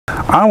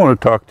I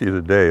want to talk to you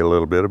today a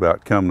little bit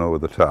about coming over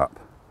the top.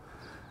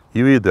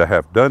 You either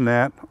have done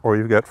that or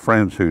you've got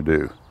friends who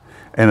do.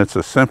 And it's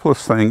the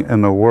simplest thing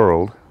in the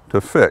world to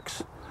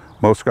fix.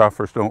 Most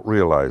golfers don't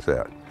realize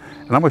that.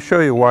 And I'm going to show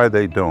you why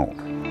they don't.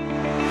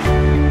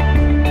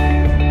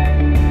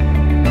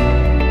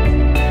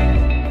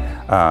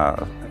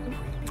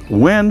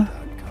 When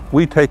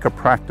we take a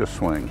practice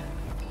swing,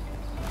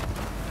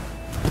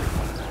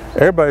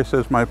 everybody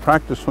says my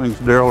practice swings,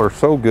 Darrell, are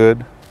so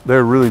good,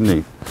 they're really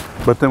neat.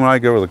 But then when I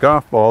go with a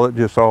golf ball, it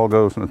just all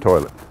goes in the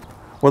toilet.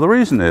 Well, the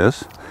reason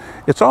is,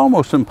 it's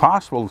almost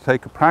impossible to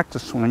take a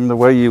practice swing the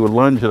way you would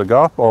lunge at a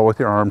golf ball with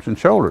your arms and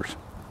shoulders.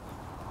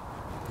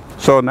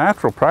 So a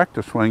natural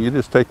practice swing, you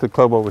just take the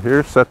club over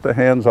here, set the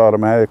hands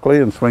automatically,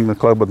 and swing the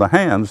club with the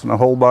hands, and the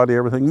whole body,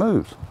 everything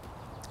moves.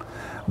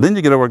 Then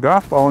you get over a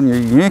golf ball and you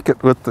yank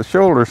it with the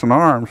shoulders and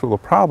arms. Well, the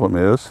problem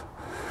is,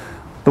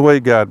 the way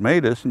God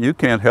made us, and you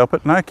can't help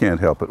it and I can't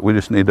help it, we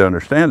just need to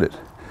understand it.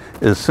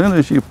 As soon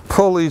as you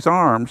pull these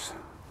arms,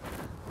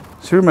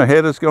 see where my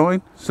head is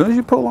going? As soon as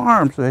you pull the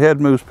arms, the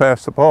head moves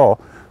past the ball.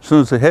 As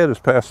soon as the head is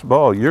past the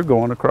ball, you're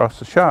going across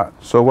the shot.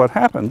 So what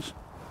happens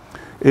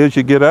is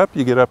you get up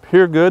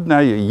here good, now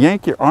you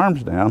yank your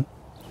arms down,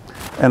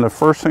 and the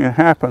first thing that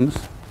happens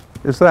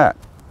is that.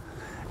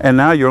 And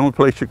now your only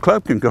place your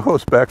club can go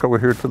is back over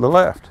here to the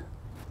left.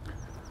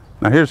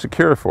 Now here's the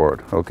cure for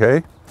it,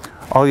 okay?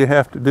 All you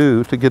have to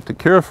do to get the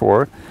cure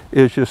for it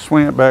is just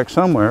swing it back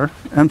somewhere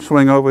and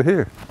swing over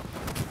here.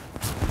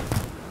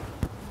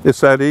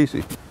 It's that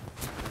easy.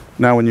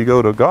 Now when you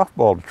go to a golf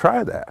ball to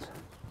try that,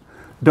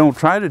 don't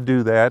try to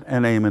do that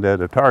and aim it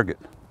at a target.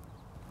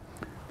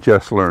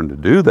 Just learn to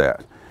do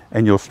that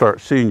and you'll start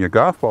seeing your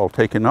golf ball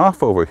taking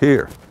off over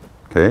here,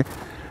 okay?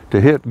 To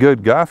hit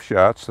good golf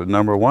shots, the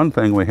number one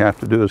thing we have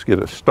to do is get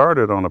it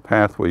started on a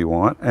path we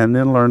want and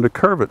then learn to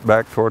curve it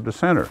back toward the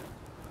center.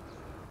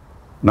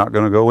 Not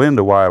going to go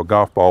into why a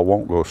golf ball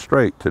won't go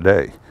straight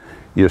today.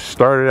 You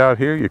start it out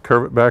here, you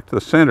curve it back to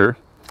the center,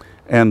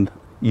 and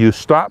you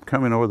stop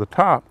coming over the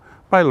top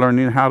by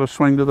learning how to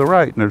swing to the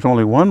right. And there's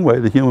only one way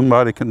the human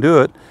body can do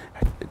it.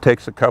 It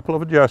takes a couple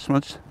of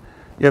adjustments.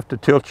 You have to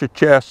tilt your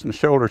chest and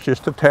shoulders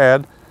just a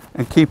tad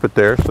and keep it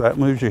there, so that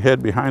moves your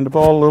head behind the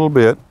ball a little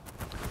bit.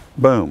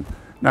 Boom.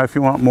 Now if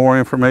you want more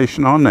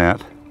information on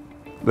that,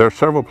 there are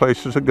several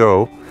places to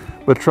go,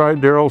 but try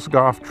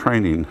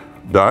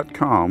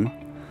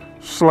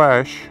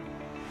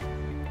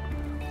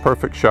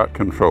darrellsgolftraining.com/perfect shot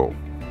control.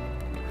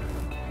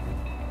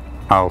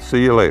 I'll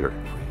see you later.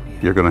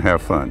 You're going to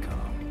have fun.